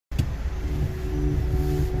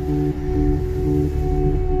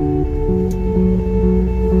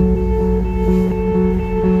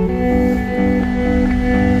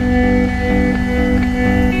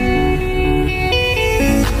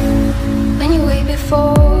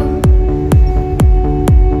before.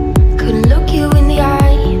 Couldn't look you in the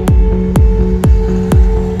eye.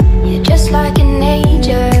 You're just like an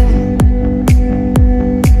angel.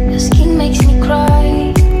 Your skin makes me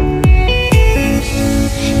cry.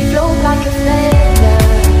 You float like a feather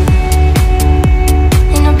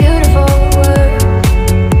in a beautiful world.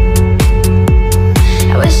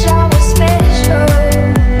 I wish I was special.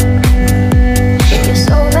 You're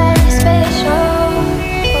so very special.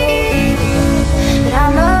 But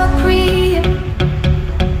I'm a creep.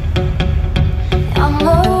 I'm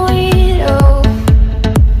a weirdo.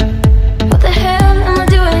 What the hell am I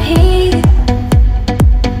doing here?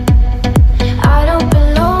 I don't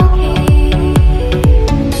belong here.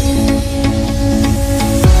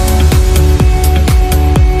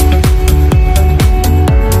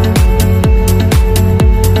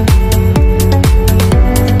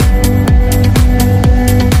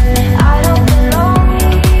 I don't belong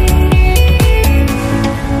here.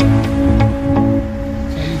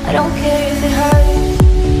 I don't care if it hurts.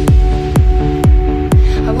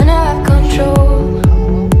 I wanna have control.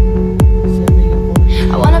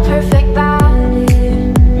 I want a perfect body.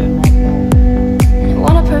 I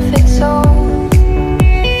want a perfect soul.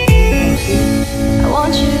 I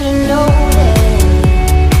want you to know that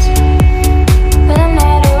when I'm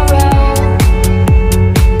not around,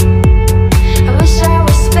 I wish I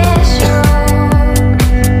was special.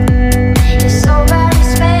 You're so very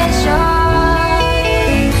special.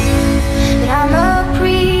 But I'm a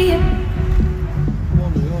creep.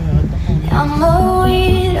 I'm a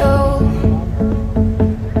weirdo.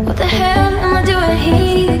 What the hell am I doing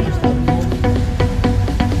here?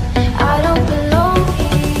 I don't belong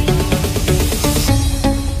here.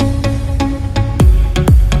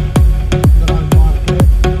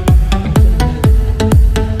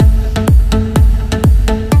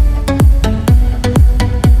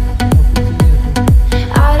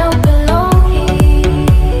 I don't belong here.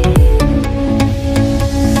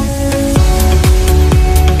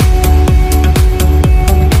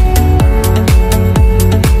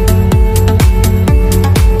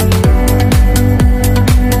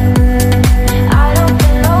 I don't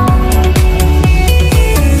belong here.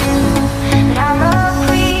 But I'm a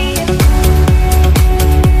creep.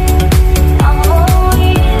 I'm a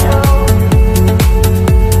weirdo.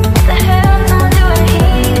 What the hell am I doing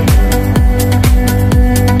here?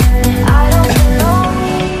 I don't belong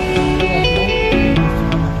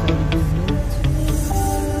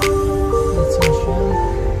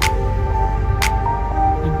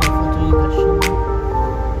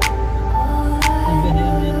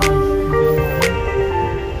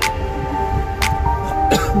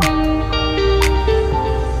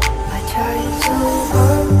I tried so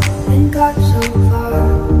hard and got so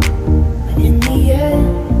far, but in the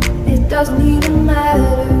end, it doesn't even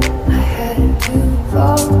matter. I had to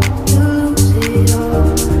fall to lose it all.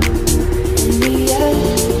 In the end,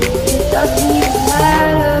 it doesn't even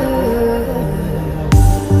matter.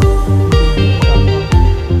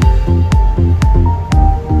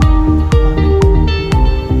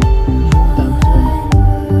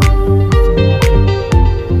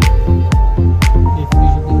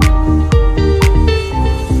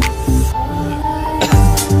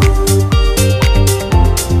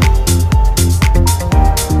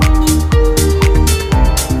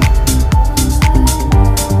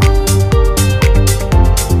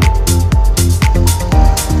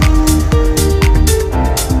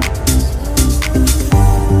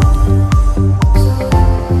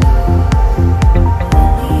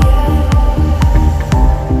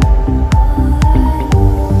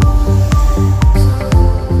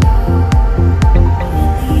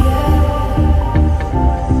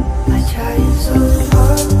 I tried so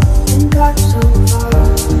hard and got so far,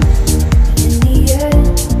 but in the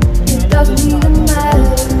end, it doesn't even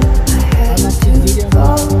matter. I had to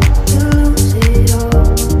fall to lose it all.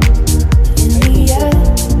 In the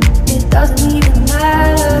end, it doesn't even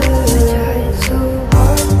matter. I tried so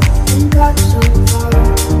hard and got so far,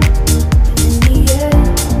 but in the end,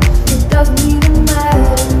 it doesn't even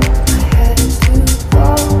matter. I had to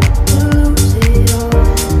fall to lose it all.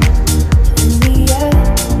 In the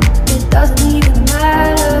end, it doesn't even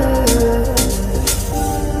matter.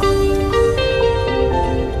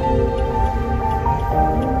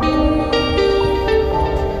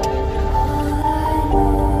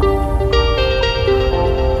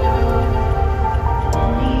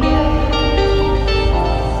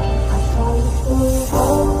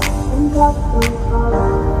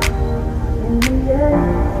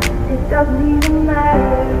 It doesn't even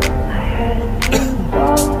matter. I had to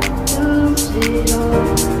fall to lose it all.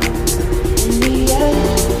 In the end,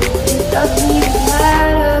 it doesn't even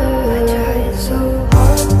matter. I tried so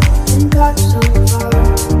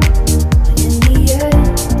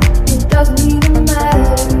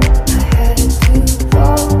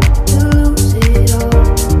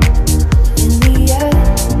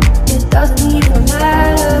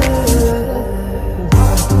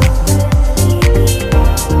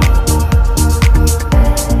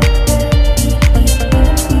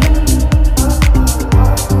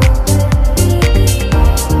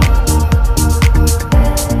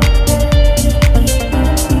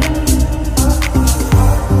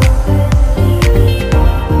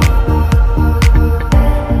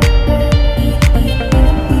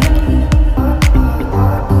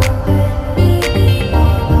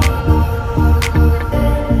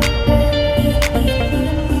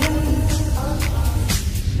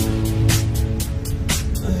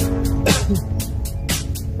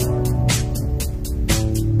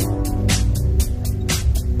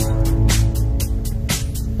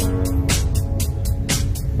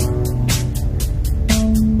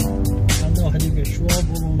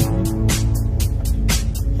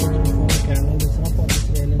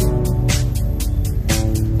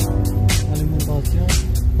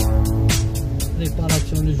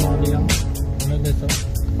di Giulia, non è detto.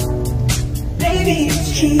 Baby,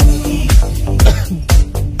 it's true.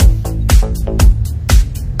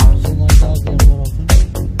 Sono andati allora.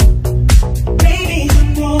 Baby,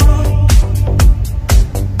 I'm wrong.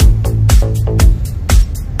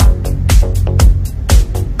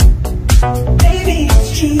 Baby,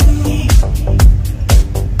 it's true.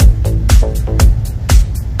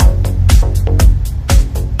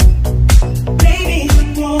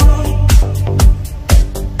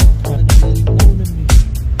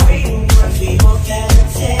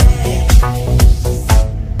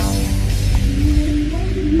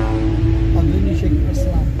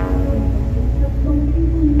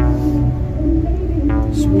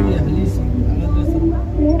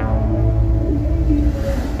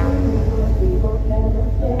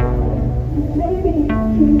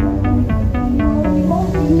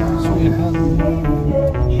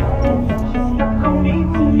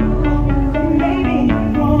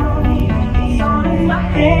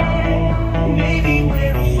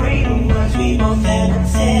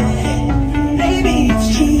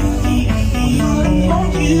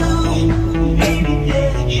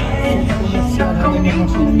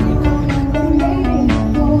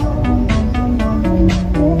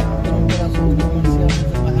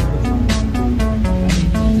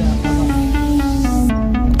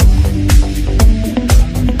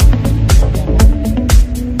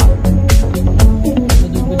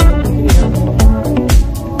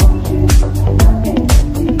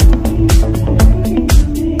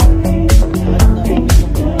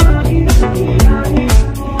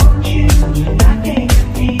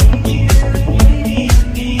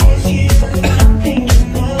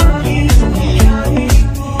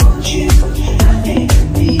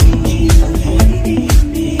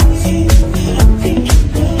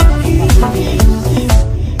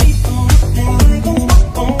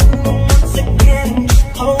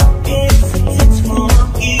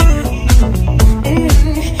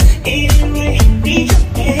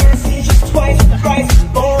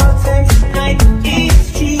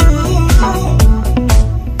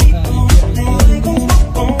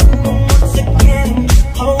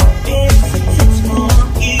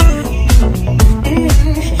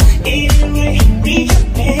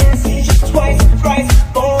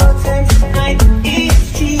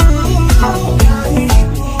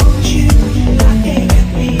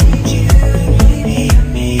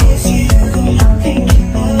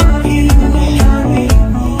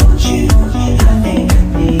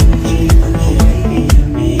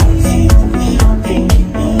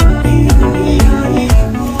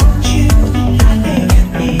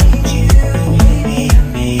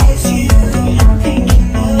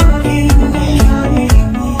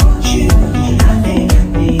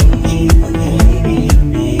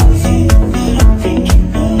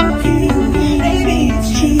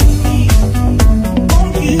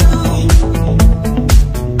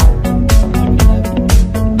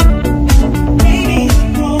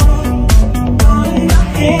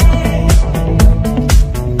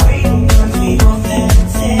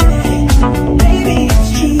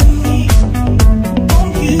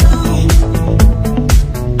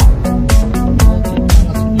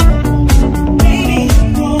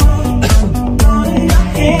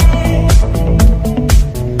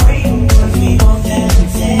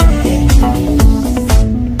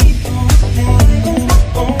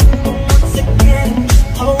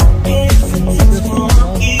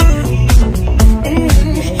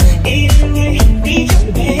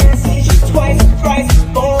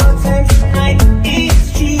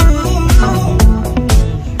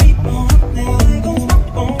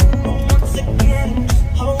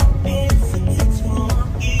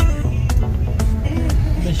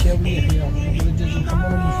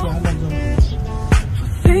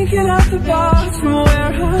 Thinking out the box from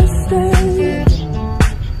where I stand.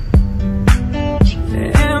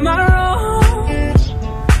 Am I wrong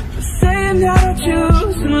for saying that I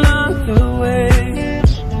choose another way?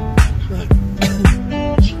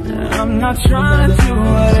 I'm not trying to do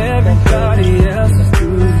what everybody else is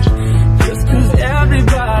doing, just 'cause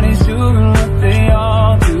everybody's doing what they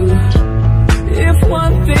all do. If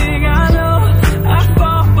one thing I know, I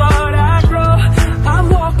fall but I grow. I'm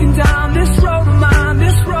walking down this road of mine,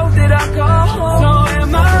 this road that I call home. So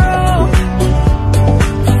am I wrong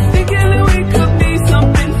thinking that we could be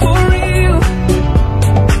something for real?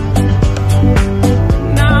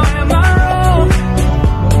 Now am I wrong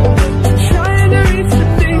trying to reach the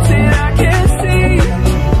things that I can't see?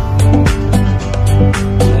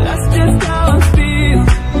 That's just how I feel.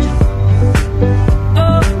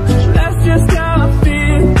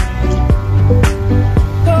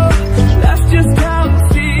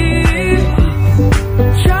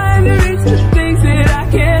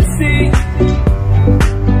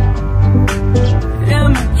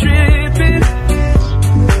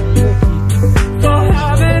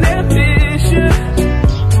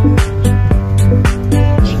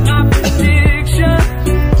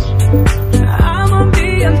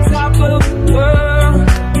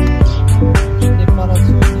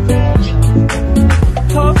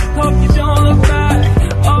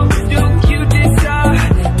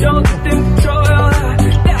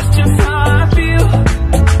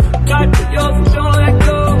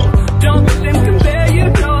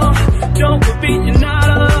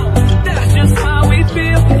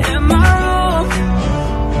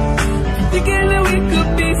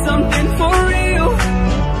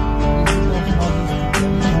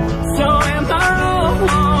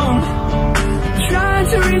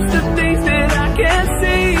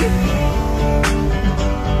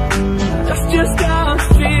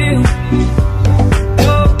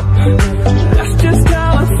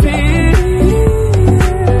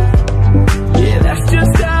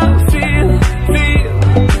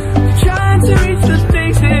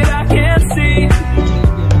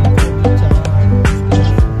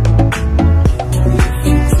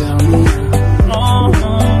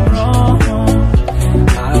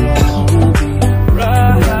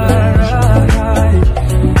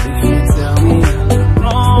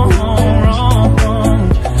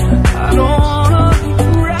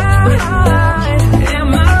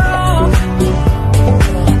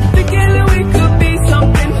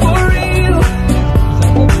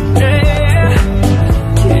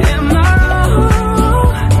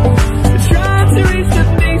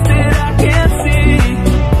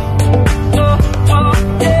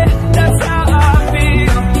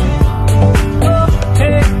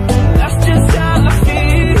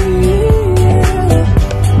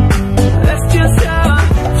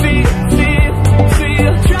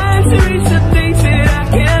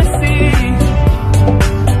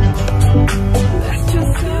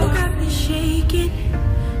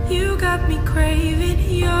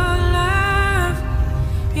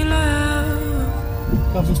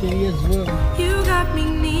 You got me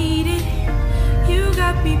needing, you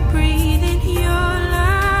got me breathing your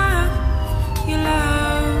love, your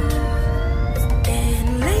love. And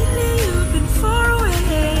lately you've been far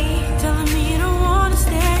away, telling me you don't wanna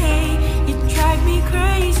stay. You drive me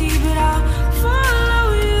crazy, but I'll follow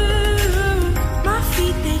you. My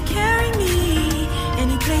feet, they carry me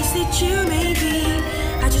any place that you may be.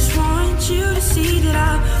 I just want you to see that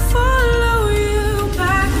I'll follow you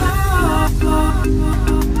back home.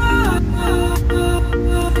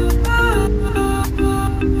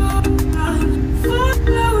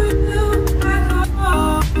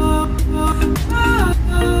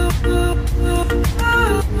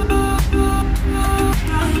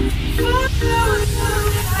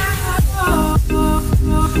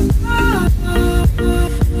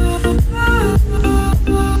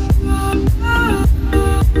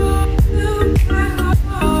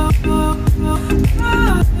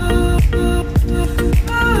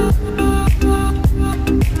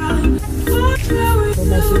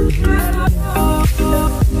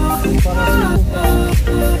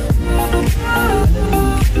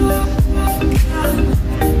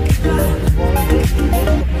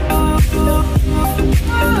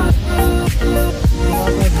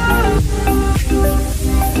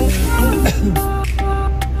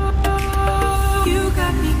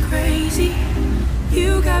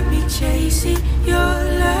 Chasing your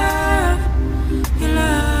love, your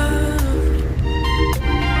love.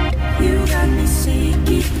 You got me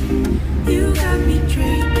sinking, you got me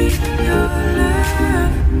drinking your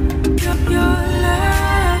love, your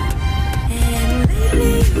love. And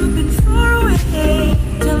lately you've been far away,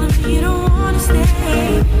 telling me you don't wanna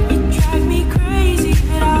stay. You drive me crazy,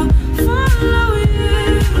 but I'll follow you.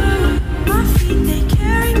 My feet, they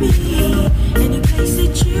carry me any place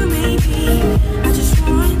that you may be. I just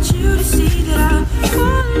want you to see that I'll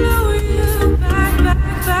follow you back, back,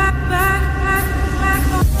 back, back, back, back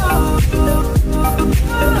home.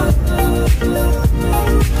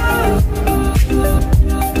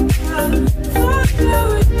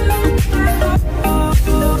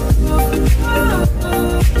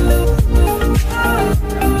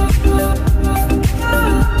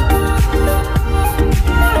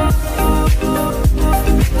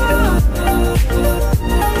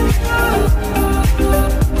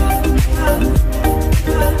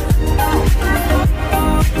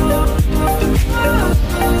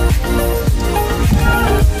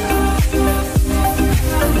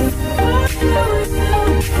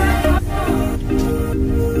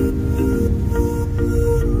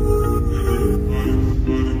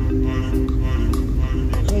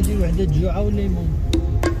 جوعة وليمون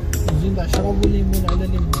نزيد اشربوا ليمون على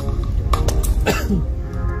ليمون.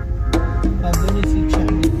 هذا نسيت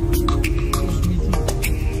شعبي سميتي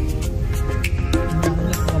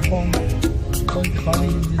نعمل بونك خارج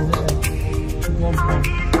الجزائر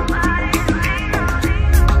بونك.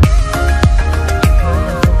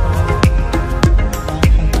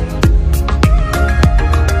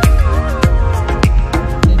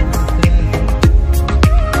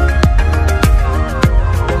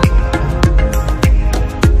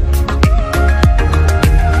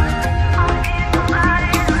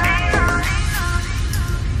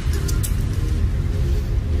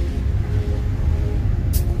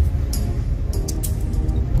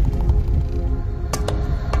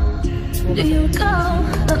 Do you recall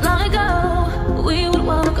not long ago we would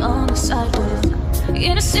walk on the sidewalk,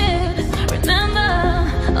 innocent? Remember,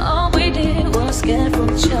 all we did was scared from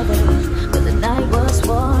each other, but the night was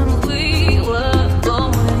warm. We were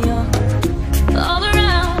going young. All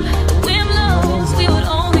around, the wind blows. We would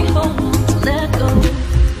only hold on to let go.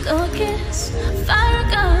 Blow a kiss, fire a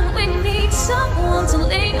gun. We need someone to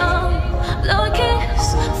lean on. Blow a kiss,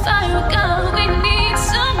 fire a gun. We need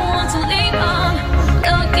someone to lean on.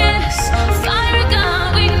 Blow a kiss, fire a gun.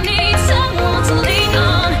 We need someone to lean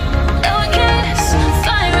on. Blow a kiss,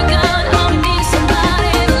 fire a gun. Oh, we need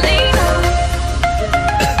somebody to lean on.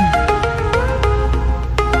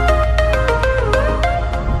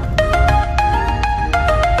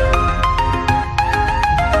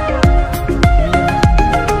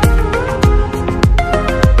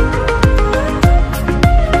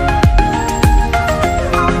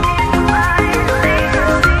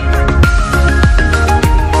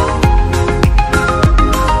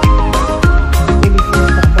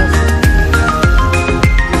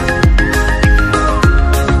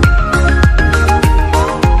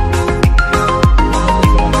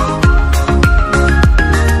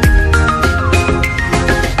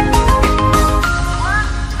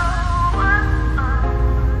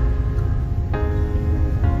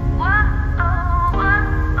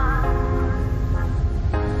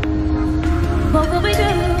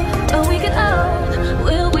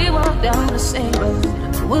 same road.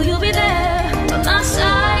 Will you be there by my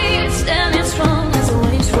side, standing strong as the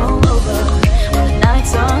waves roll over? When the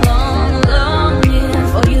nights are long, longing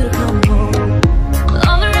for you to come home.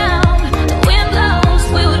 All around, the wind blows,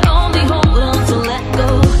 we would only hold on to let go.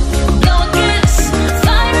 Blow a kiss,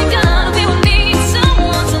 fire a gun, we will need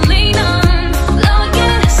someone to lean on. Blow a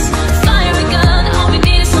kiss, fire a gun, all we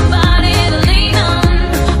need is somebody to lean on.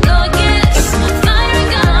 Blow a kiss, fire a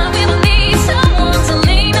gun, we will need someone to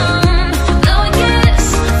lean on. Blow a kiss,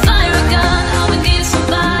 fire a gun, all we need is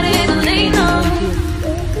somebody to lean on.